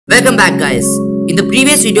Welcome back guys. In the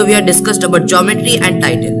previous video we had discussed about geometry and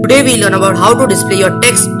title. Today we learn about how to display your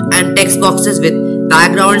text and text boxes with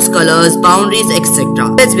backgrounds, colors, boundaries,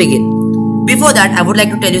 etc. Let's begin. Before that I would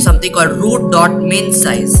like to tell you something called root.min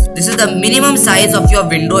size. This is the minimum size of your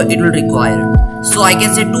window it will require. So I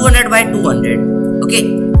can say 200 by 200. Okay.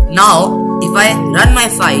 Now if I run my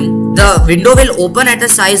file, the window will open at a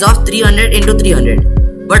size of 300 into 300.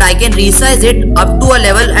 But I can resize it up to a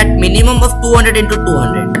level at minimum of 200 into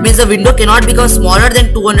 200. That means the window cannot become smaller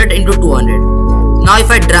than 200 into 200. Now if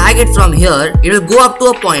I drag it from here, it will go up to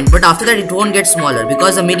a point, but after that it won't get smaller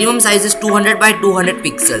because the minimum size is 200 by 200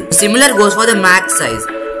 pixels. Similar goes for the max size.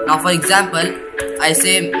 Now for example,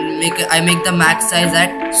 I make the max size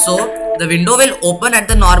at, so the window will open at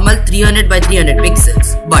the normal 300 by 300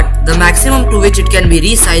 pixels, but the maximum to which it can be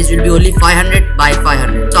resized will be only 500 by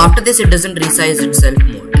 500. So after this it doesn't resize itself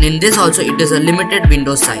more, and in this also it is a limited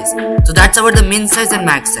window size. So that's about the min size and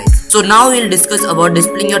max size. So now we'll discuss about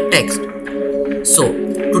displaying your text. So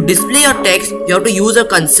to display your text you have to use a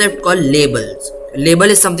concept called labels. Label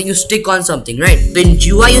is something you stick on something, right? So in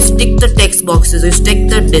GUI you stick the text boxes, you stick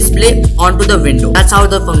the display onto the window. That's how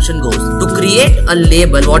the function goes. To create a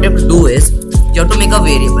label, what you have to do is you have to make a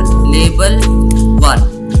variable. Label1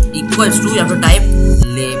 equals to, you have to type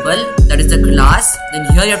label, that is the class. Then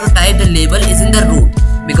here you have to type the label is in the root,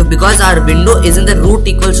 because our window is in the root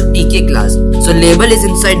equals to tk class. So label is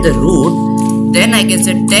inside the root. Then I can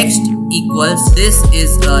say text equals, this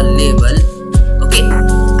is a label. Okay,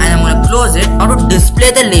 and I'm gonna close it. Now to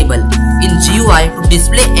display the label in GUI, to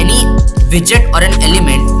display any widget or an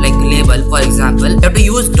element like label for example, you have to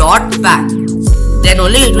use .pack. Then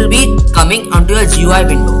only it will be coming onto your GUI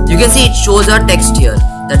window. You can see it shows our text here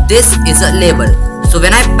that this is a label. So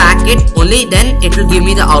when I pack it, only then it will give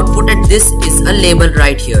me the output that this is a label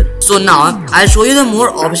right here. So now I'll show you the more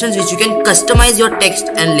options which you can customize your text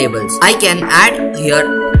and labels. I can add here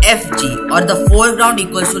FG or the foreground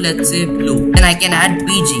equals to, let's say, blue. Then I can add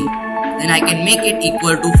BG. Then I can make it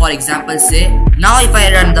equal to, for example, say, now if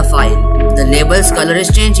I run the file, the label's color is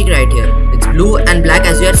changing right here. It's blue and black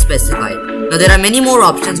as we had specified. Now there are many more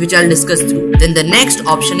options which I'll discuss through. Then the next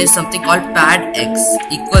option is something called pad X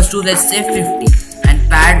equals to, let's say, 50. And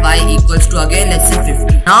pad Y equals to, again, let's say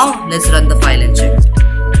 50. Now let's run the file and check.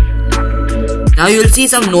 Now you will see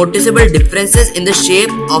some noticeable differences in the shape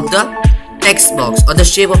of the text box or the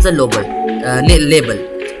shape of the label.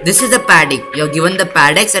 This is the padding. You have given the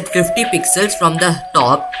pad X at 50 pixels from the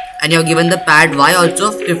top, and you have given the pad Y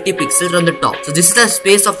also 50 pixels from the top. So this is the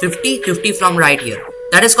space of 50 from right here.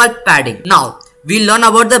 That is called padding. Now we'll learn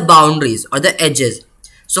about the boundaries or the edges.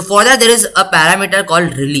 So for that there is a parameter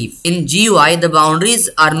called relief. In GUI the boundaries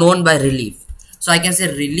are known by relief. So I can say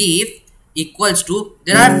relief equals to,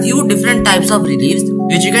 there are few different types of reliefs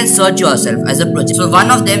which you can search yourself as a project. So one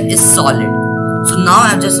of them is solid. So now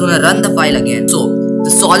I'm just gonna run the file again. So the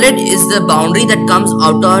solid is the boundary that comes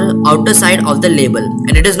outer side of the label,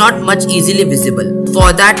 and it is not much easily visible.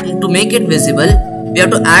 For that, to make it visible, we have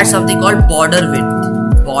to add something called border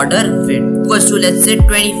width. Border width equals to, let's say,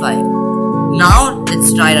 25. Now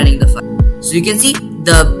let's try running the file. So you can see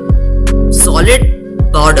the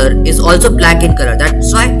solid border is also black in color.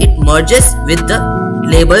 That's why it merges with the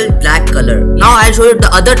label black color. Now I'll show you the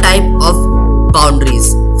other type of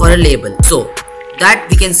boundaries for a label. So that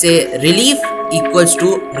we can say relief equals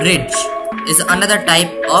to ridge is another type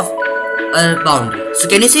of a boundary. So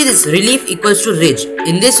can you see this? Relief equals to ridge.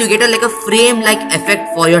 In this you get like a frame like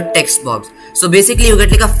effect for your text box. So basically you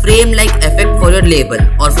get like a frame like effect for your label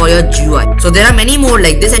or for your GUI. So there are many more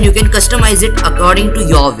like this, and you can customize it according to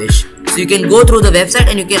your wish. So you can go through the website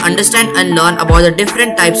and you can understand and learn about the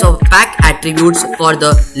different types of pack attributes for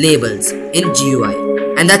the labels in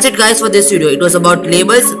GUI. And that's it guys for this video. It was about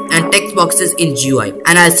labels and text boxes in GUI.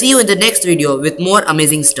 And I'll see you in the next video with more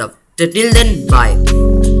amazing stuff. Till then, bye.